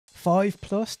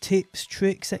5+ tips,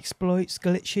 tricks, exploits,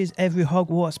 glitches every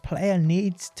Hogwarts player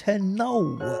needs to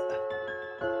know.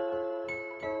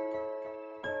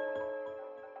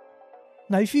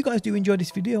 Now if you guys do enjoy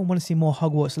this video and want to see more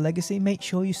Hogwarts Legacy, make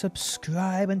sure you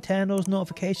subscribe and turn those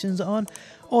notifications on.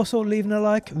 Also leaving a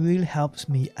like really helps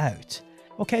me out.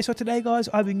 Okay, so today guys,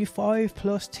 I bring you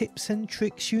 5+ tips and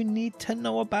tricks you need to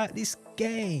know about this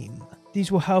game. These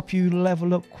will help you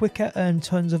level up quicker, earn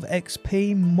tons of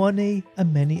XP, money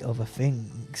and many other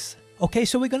things. Okay,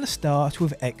 so we're going to start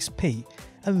with XP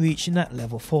and reaching that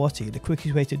level 40, the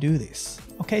quickest way to do this.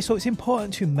 Okay, so it's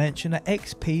important to mention that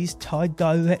XP is tied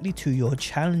directly to your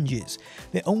challenges.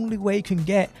 The only way you can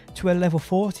get to a level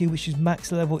 40, which is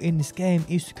max level in this game,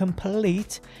 is to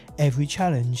complete every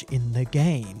challenge in the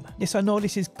game. Yes, I know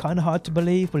this is kind of hard to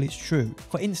believe, but it's true.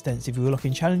 For instance, if we look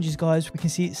in challenges guys, we can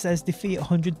see it says defeat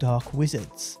 100 dark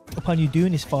wizards. Upon you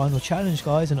doing this final challenge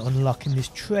guys and unlocking this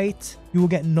trait, you will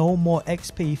get no more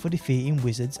XP for defeating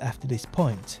wizards after this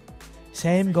point.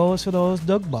 Same goes for those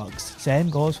dugbugs, same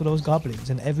goes for those goblins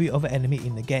and every other enemy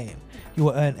in the game. You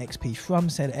will earn XP from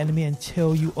said enemy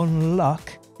until you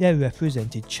unlock their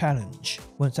represented challenge.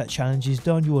 Once that challenge is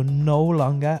done, you will no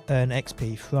longer earn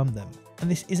XP from them. And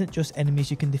this isn't just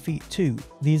enemies you can defeat too.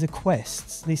 These are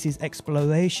quests, this is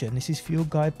exploration, this is field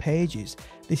guide pages,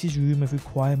 this is room of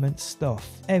requirements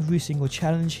stuff. Every single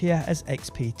challenge here has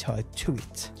XP tied to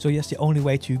it. So yes, the only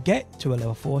way to get to a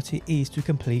level 40 is to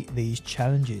complete these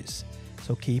challenges.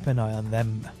 So keep an eye on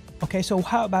them. Okay, so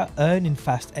how about earning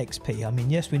fast XP? I mean,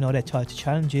 yes, we know they're tied to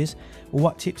challenges, but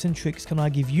what tips and tricks can I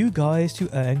give you guys to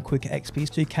earn quicker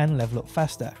XP so you can level up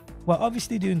faster? Well,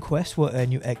 obviously doing quests will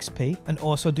earn you XP, and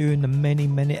also doing the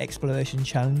many exploration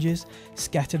challenges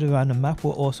scattered around the map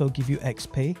will also give you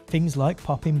XP. Things like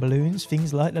popping balloons,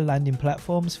 things like the landing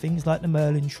platforms, things like the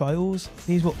Merlin trials,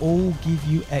 these will all give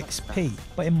you XP.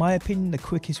 But in my opinion, the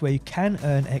quickest way you can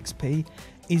earn XP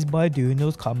is by doing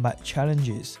those combat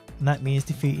challenges. And that means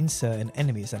defeating certain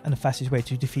enemies, and the fastest way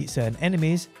to defeat certain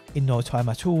enemies in no time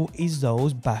at all is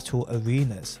those battle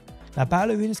arenas. Now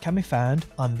battle arenas can be found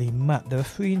on the map. There are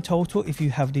 3 in total if you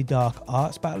have the Dark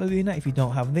Arts battle arena. If you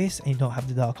don't have this and you don't have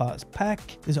the Dark Arts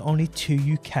pack, there's only 2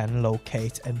 you can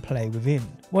locate and play within.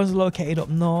 One's located up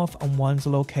north and one's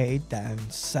located down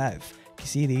south. You can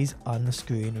see these on the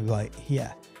screen right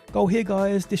here. Go here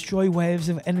guys, destroy waves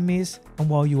of enemies, and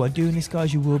while you are doing this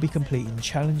guys, you will be completing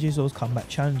challenges, those combat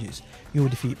challenges. You will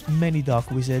defeat many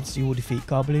dark wizards, you will defeat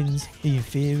goblins, the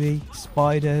inferi,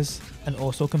 spiders, and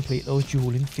also complete those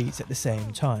dueling feats at the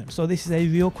same time. So this is a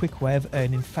real quick way of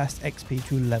earning fast XP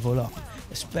to level up,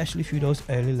 especially through those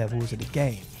early levels of the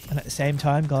game. And at the same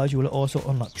time guys, you will also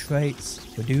unlock traits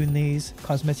for doing these,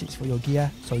 cosmetics for your gear.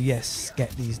 So yes, get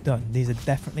these done. These are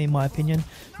definitely, in my opinion,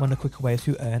 one of the quicker ways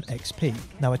to earn XP.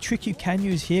 Now a trick you can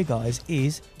use here guys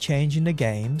is changing the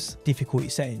game's difficulty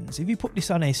settings. If you put this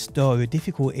on a story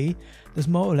difficulty, there's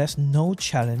more or less no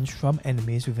challenge from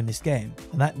enemies within this game.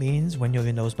 And that means when you're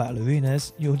in those battle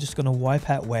arenas, you're just going to wipe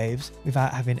out waves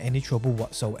without having any trouble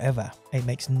whatsoever. It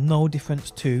makes no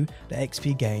difference to the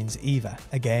XP gains either.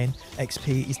 Again,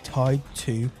 XP is tied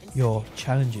to your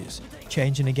challenges.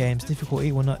 Changing the game's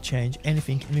difficulty will not change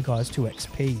anything in regards to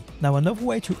XP. Now another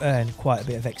way to earn quite a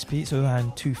bit of XP, so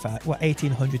around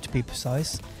 1800 to be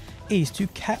precise, is to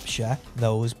capture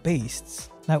those beasts.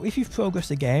 Now if you've progressed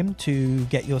the game to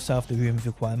get yourself the room of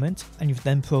requirement, and you've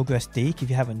then progressed Deek, if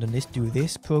you haven't done this, do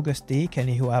this, progress Deek, and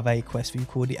he'll have a quest for you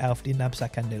called the Elf, the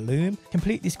Knapsack and the Loom.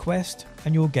 Complete this quest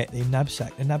and you'll get the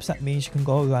Knapsack. The Knapsack means you can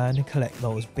go around and collect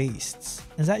those beasts.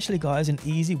 There's actually guys an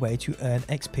easy way to earn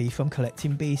XP from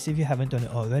collecting beasts if you haven't done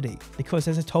it already, because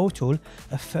there's a total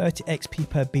of 30 XP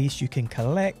per beast you can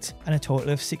collect and a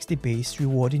total of 60 beasts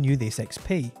rewarding you this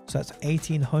XP. So that's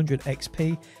 1800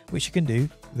 XP, which you can do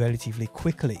relatively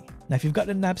quickly. Now if you've got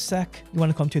the knapsack, you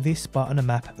want to come to this spot on the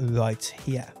map right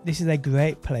here. This is a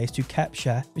great place to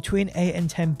capture between 8 and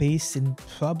 10 beasts in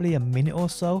probably a minute or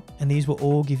so, and these will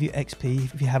all give you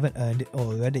XP if you haven't earned it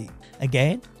already.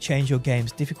 Again, change your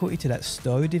game's difficulty to that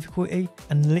story difficulty,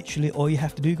 and literally all you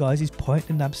have to do guys is point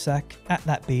the knapsack at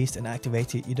that beast and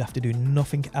activate it. You'd have to do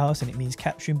nothing else, and it means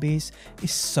capturing beasts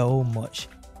is so much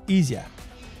easier.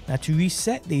 Now to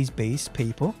reset these beasts,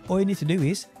 people, all you need to do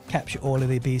is capture all of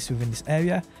the beasts within this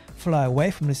area, fly away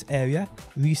from this area,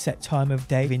 reset time of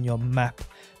day in your map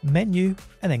menu,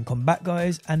 and then come back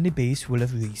guys and the beast will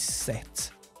have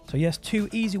reset. So yes, 2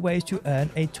 easy ways to earn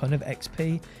a ton of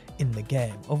XP in the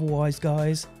game. Otherwise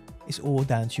guys, it's all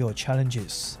down to your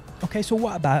challenges. Okay, so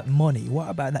what about money? What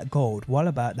about that gold? What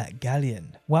about that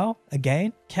galleon? Well,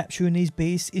 again, capturing these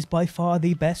beasts is by far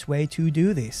the best way to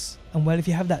do this. And well, if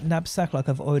you have that knapsack like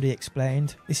I've already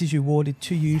explained, this is rewarded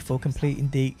to you for completing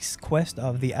the quest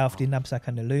of the Alfred knapsack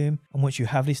and the loom. And once you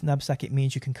have this knapsack, it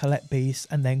means you can collect beasts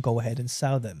and then go ahead and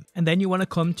sell them. And then you want to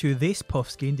come to this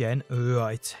puffskein den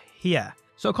right here.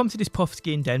 So come to this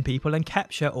puffskein den, people, and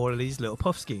capture all of these little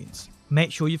puffskeins.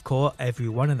 Make sure you've caught every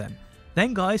one of them.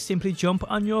 Then guys, simply jump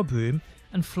on your broom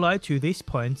and fly to this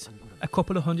point a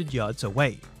couple of 100 yards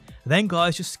away. Then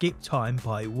guys, just skip time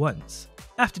by once.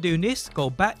 After doing this, go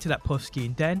back to that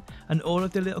puffskein den and all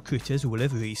of the little critters will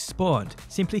have respawned.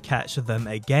 Simply catch them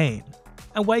again.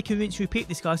 And wait, you can rinse repeat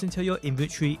this guys until your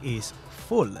inventory is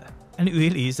full. And it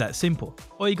really is that simple.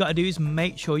 All you gotta do is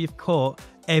make sure you've caught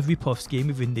every puffskein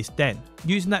within this den.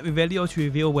 Using that Revelio to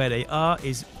reveal where they are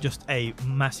is just a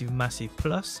massive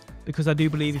plus, because I do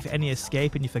believe if any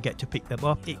escape and you forget to pick them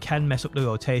up, it can mess up the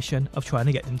rotation of trying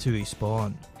to get them to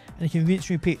respawn. And you can rinse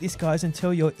and repeat this guys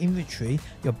until your inventory,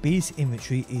 your beast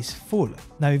inventory is full.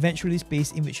 Now eventually this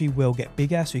beast inventory will get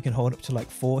bigger, so you can hold up to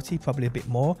like 40, probably a bit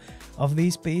more of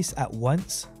these beasts at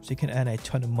once, so you can earn a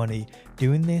ton of money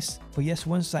doing this. But yes,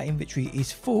 once that inventory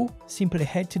is full, simply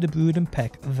head to the Brood and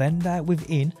Peck vendor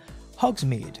within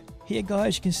Hogsmeade. Here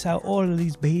guys, you can sell all of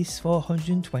these beasts for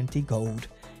 120 gold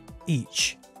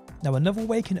each. Now another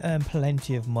way you can earn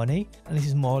plenty of money, and this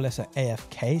is more or less an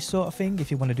AFK sort of thing if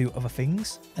you want to do other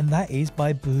things, and that is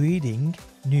by breeding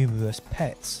numerous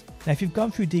pets. Now if you've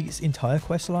gone through Deek's entire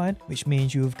quest line, which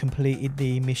means you have completed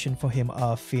the mission for him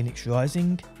of Phoenix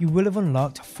Rising, you will have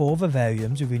unlocked 4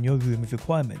 vivariums within your room of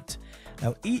requirement.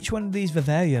 Now each one of these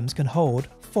vivariums can hold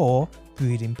 4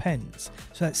 breeding pens,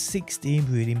 so that's 16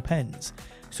 breeding pens.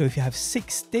 So if you have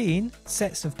 16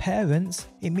 sets of parents,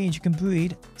 it means you can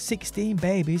breed 16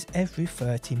 babies every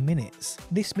 30 minutes.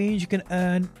 This means you can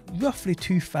earn roughly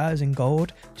 2,000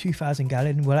 gold, 2,000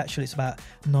 galleon, well actually it's about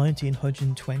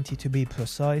 1,920 to be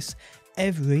precise,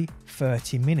 every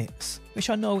 30 minutes, which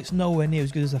I know it's nowhere near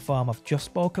as good as the farm I've just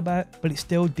spoke about, but it's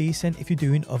still decent if you're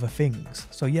doing other things.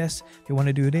 So yes, if you want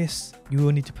to do this, you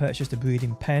will need to purchase the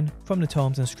breeding pen from the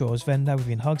Tomes and Scrolls vendor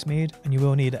within Hogsmeade, and you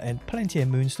will need plenty of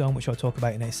moonstone, which I'll talk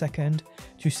about in a second,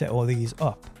 to set all these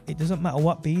up. It doesn't matter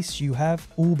what beasts you have,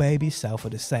 all babies sell for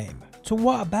the same. So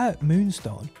what about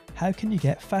moonstone? How can you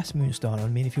get fast moonstone? I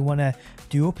mean, if you want to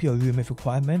do up your room of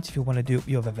requirements, if you want to do up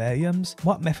your vivariums,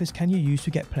 what methods can you use to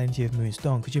get plenty of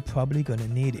moonstone? Because you're probably going to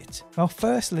need it. Well,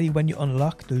 firstly, when you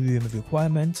unlock the room of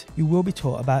requirement, you will be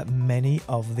taught about many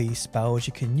of these spells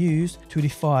you can use to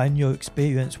define your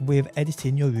experience with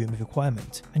editing your room of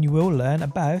requirement. And you will learn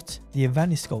about the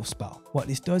Evanisco spell. What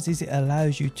this does is it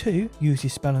allows you to use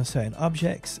this spell on certain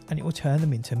objects and it will turn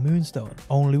them into moonstone,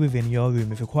 only within your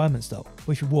room of requirements though.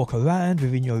 But if you walk around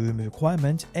within your room of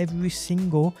requirement, every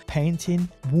single painting,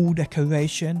 wall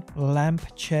decoration, lamp,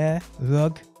 chair,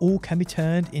 rug, all can be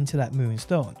turned into that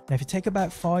moonstone. Now if you take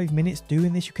about 5 minutes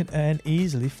doing this, you can earn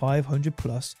easily 500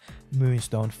 plus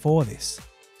moonstone for this.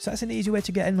 So that's an easy way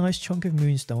to get a nice chunk of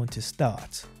moonstone to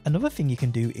start. Another thing you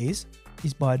can do is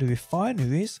buy the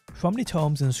refineries from the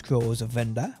Tomes and Scrolls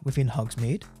vendor within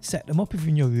Hogsmeade, set them up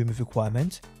within your room of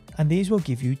requirement, and these will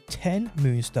give you 10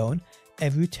 moonstone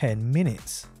every 10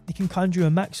 minutes. You can conjure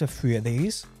a max of 3 of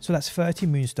these, so that's 30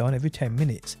 moonstone every 10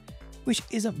 minutes, which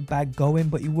isn't bad going,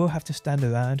 but you will have to stand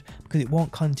around because it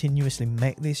won't continuously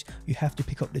make this. You have to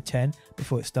pick up the 10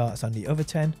 before it starts on the other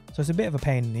 10, so it's a bit of a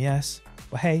pain in the ass,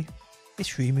 but hey, it's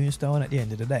free moonstone at the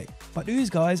end of the day. But there is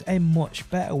guys a much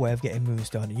better way of getting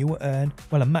moonstone, and you will earn,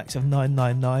 well, a max of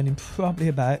 999 in probably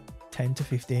about 10 to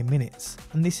 15 minutes.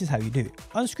 And this is how you do it.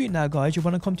 On screen now guys, you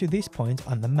want to come to this point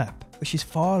on the map, which is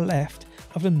far left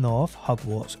of the North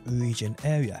Hogwarts region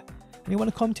area, and you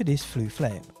want to come to this Flue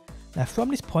Flame. Now from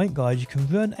this point guys, you can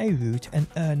run a route and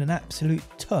earn an absolute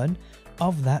ton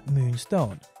of that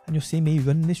moonstone, and you'll see me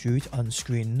running this route on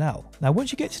screen now. Now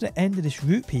once you get to the end of this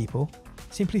route, people,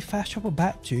 simply fast travel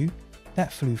back to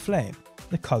that Flue Flame,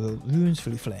 the Coral Ruins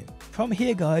Flue Flame. From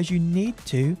here guys, you need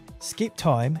to skip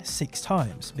time 6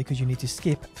 times because you need to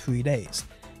skip 3 days.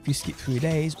 If you skip 3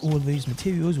 days, all of these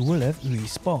materials will have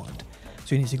respawned.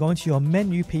 So you need to go into your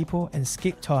menu, people, and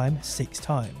skip time 6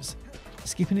 times.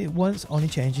 Skipping it once only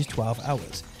changes 12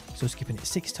 hours, so skipping it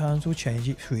 6 times will change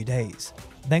it 3 days.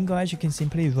 Then guys, you can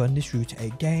simply run this route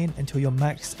again until you're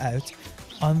maxed out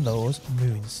on those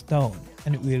moonstone,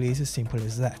 and it really is as simple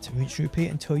as that. Rinse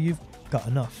repeat until you've got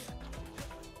enough.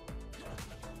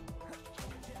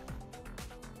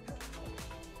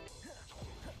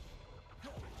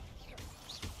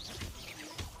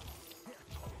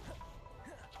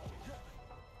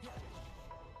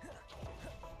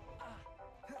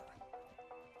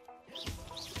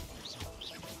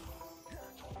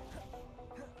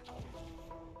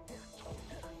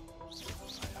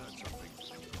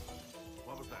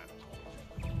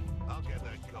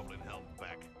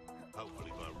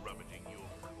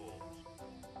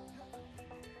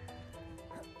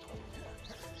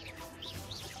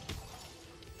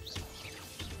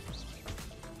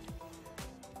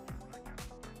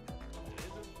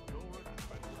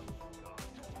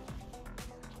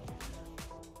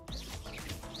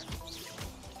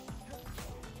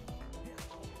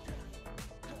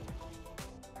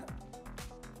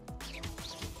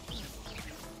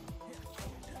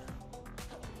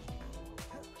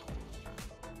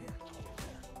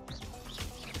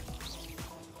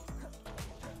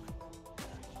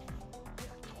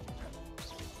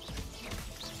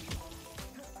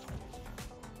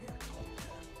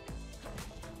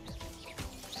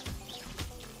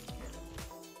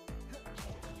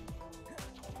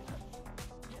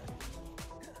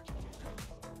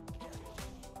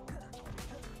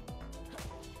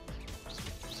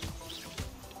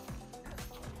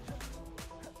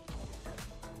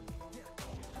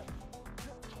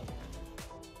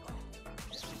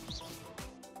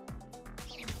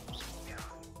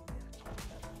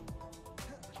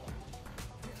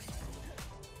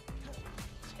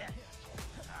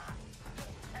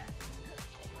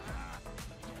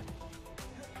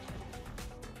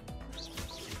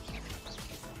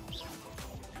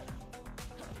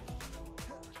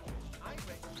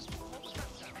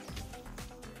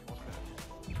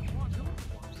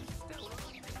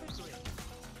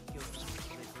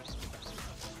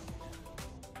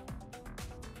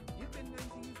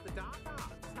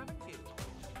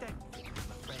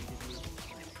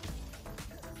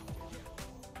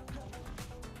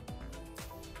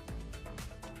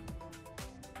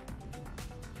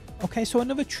 Okay, so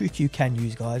another trick you can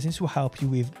use, guys, this will help you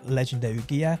with legendary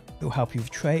gear, it will help you with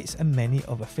traits and many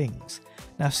other things.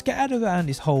 Now, scattered around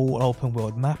this whole open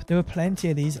world map, there are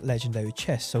plenty of these legendary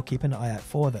chests, so keep an eye out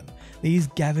for them. These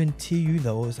guarantee you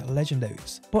those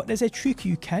legendaries. But there's a trick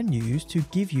you can use to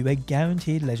give you a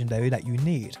guaranteed legendary that you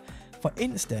need. For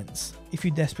instance, if you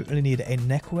desperately need a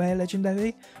neckwear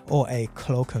legendary or a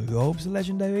cloak and robes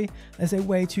legendary, there's a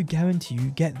way to guarantee you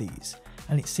get these,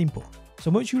 and it's simple. So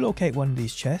once you locate one of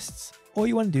these chests, all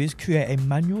you want to do is create a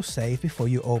manual save before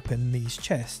you open these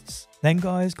chests. Then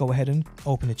guys, go ahead and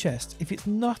open the chest. If it's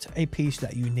not a piece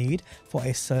that you need for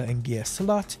a certain gear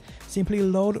slot, simply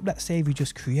load up that save you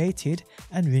just created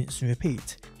and rinse and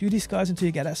repeat. Do this, guys, until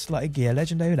you get that slotted gear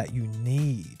legendary that you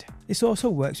need. This also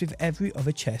works with every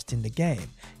other chest in the game,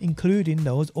 including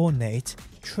those ornate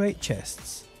trait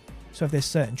chests. So if there's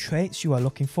certain traits you are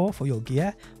looking for your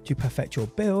gear to perfect your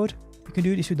build, you can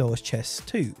do this with those chests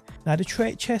too. Now, the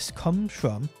trait chest comes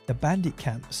from the bandit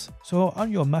camps. So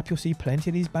on your map, you'll see plenty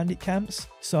of these bandit camps.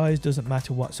 Size doesn't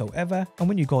matter whatsoever. And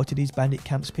when you go to these bandit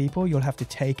camps, people, you'll have to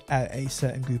take out a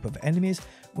certain group of enemies.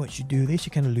 Once you do this,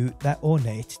 you can loot that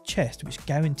ornate chest, which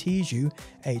guarantees you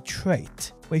a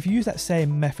trait. But if you use that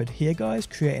same method here, guys,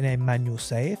 creating a manual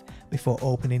save before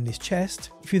opening this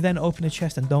chest, if you then open a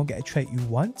chest and don't get a trait you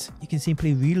want, you can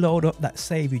simply reload up that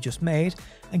save you just made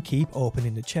and keep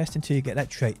opening the chest until you get that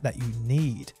trait that you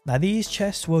need. Now, these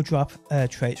chests will drop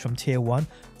traits from tier 1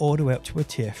 all the way up to a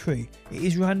tier 3. It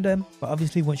is random, but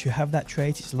obviously once you have that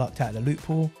trait, it's locked out of the loot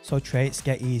pool, so traits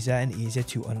get easier and easier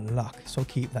to unlock, so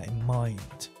keep that in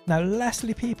mind. Now,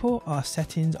 lastly, people, are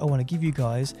settings I want to give you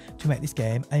guys to make this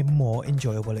game a more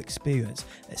enjoyable experience,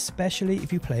 especially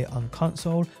if you play on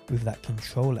console with that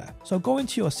controller. So go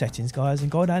into your settings, guys,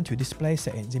 and go down to display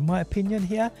settings. In my opinion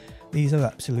here, these are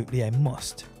absolutely a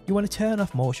must. You want to turn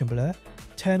off motion blur,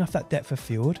 turn off that depth of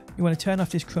field, you want to turn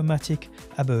off this chromatic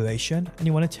aberration, and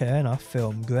you want to turn off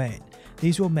film grain.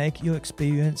 These will make your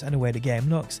experience and the way the game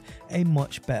looks a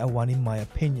much better one, in my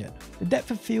opinion. The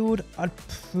depth of field, I'd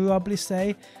probably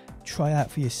say try out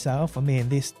for yourself. I mean,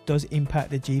 this does impact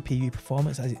the GPU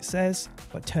performance as it says,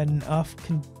 but turning it off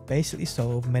can basically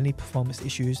solve many performance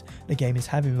issues the game is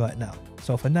having right now.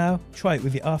 So for now, try it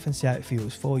with it off and see how it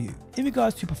feels for you. In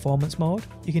regards to performance mode,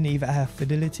 you can either have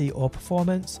fidelity or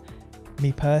performance.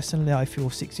 Me personally, I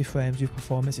feel 60 frames with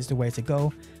performance is the way to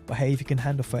go, but hey, if you can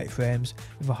handle 30 frames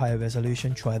with a higher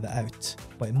resolution, try that out.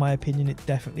 But in my opinion, it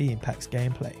definitely impacts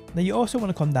gameplay. Now, you also want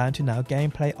to come down to now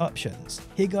gameplay options.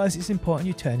 Here, guys, it's important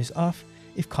you turn this off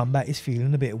if combat is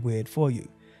feeling a bit weird for you.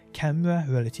 Camera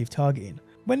relative targeting.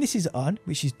 When this is on,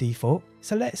 which is default,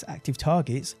 select active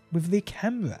targets with the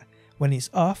camera. When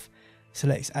it's off,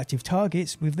 select active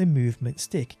targets with the movement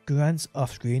stick. Grants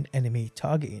off-screen enemy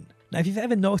targeting. Now, if you've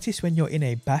ever noticed when you're in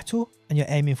a battle and you're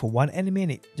aiming for one enemy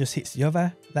and it just hits the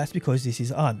other, that's because this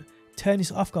is on. Turn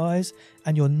this off, guys,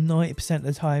 and you'll 90% of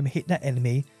the time hit that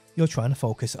enemy you're trying to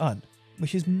focus on,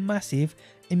 which is massive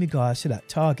in regards to that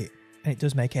target, and it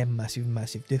does make a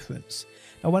massive difference.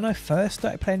 Now, when I first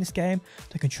started playing this game,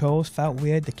 the controls felt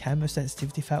weird, the camera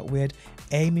sensitivity felt weird,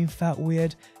 aiming felt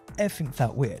weird, everything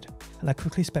felt weird, and I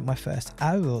quickly spent my first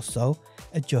hour or so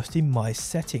adjusting my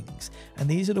settings, and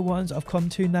these are the ones I've come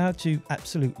to now to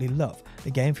absolutely love. The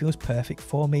game feels perfect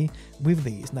for me with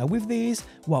these. Now, with these,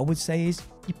 what I would say is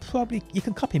you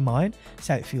can copy mine,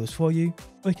 see how it feels for you,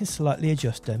 or you can slightly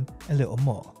adjust them a little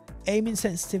more. Aiming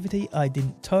sensitivity I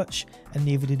didn't touch, and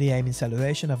neither did the aim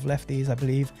acceleration. I've left these, I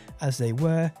believe, as they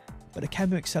were, but the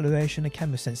camera acceleration, the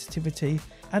camera sensitivity,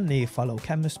 and the follow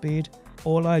camera speed,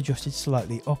 all I adjusted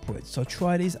slightly upwards. So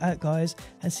try these out, guys,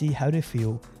 and see how they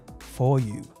feel for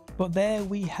you. But there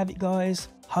we have it, guys.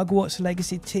 Hogwarts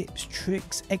Legacy tips,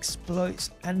 tricks, exploits,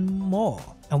 and more.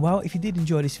 And well, if you did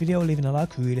enjoy this video, leaving a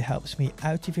like really helps me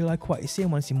out. If you like what you see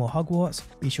and want to see more Hogwarts,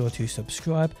 be sure to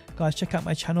subscribe. Guys, check out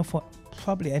my channel for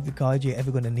probably every guide you're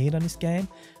ever going to need on this game.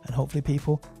 And hopefully,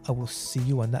 people, I will see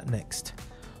you on that next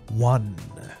one.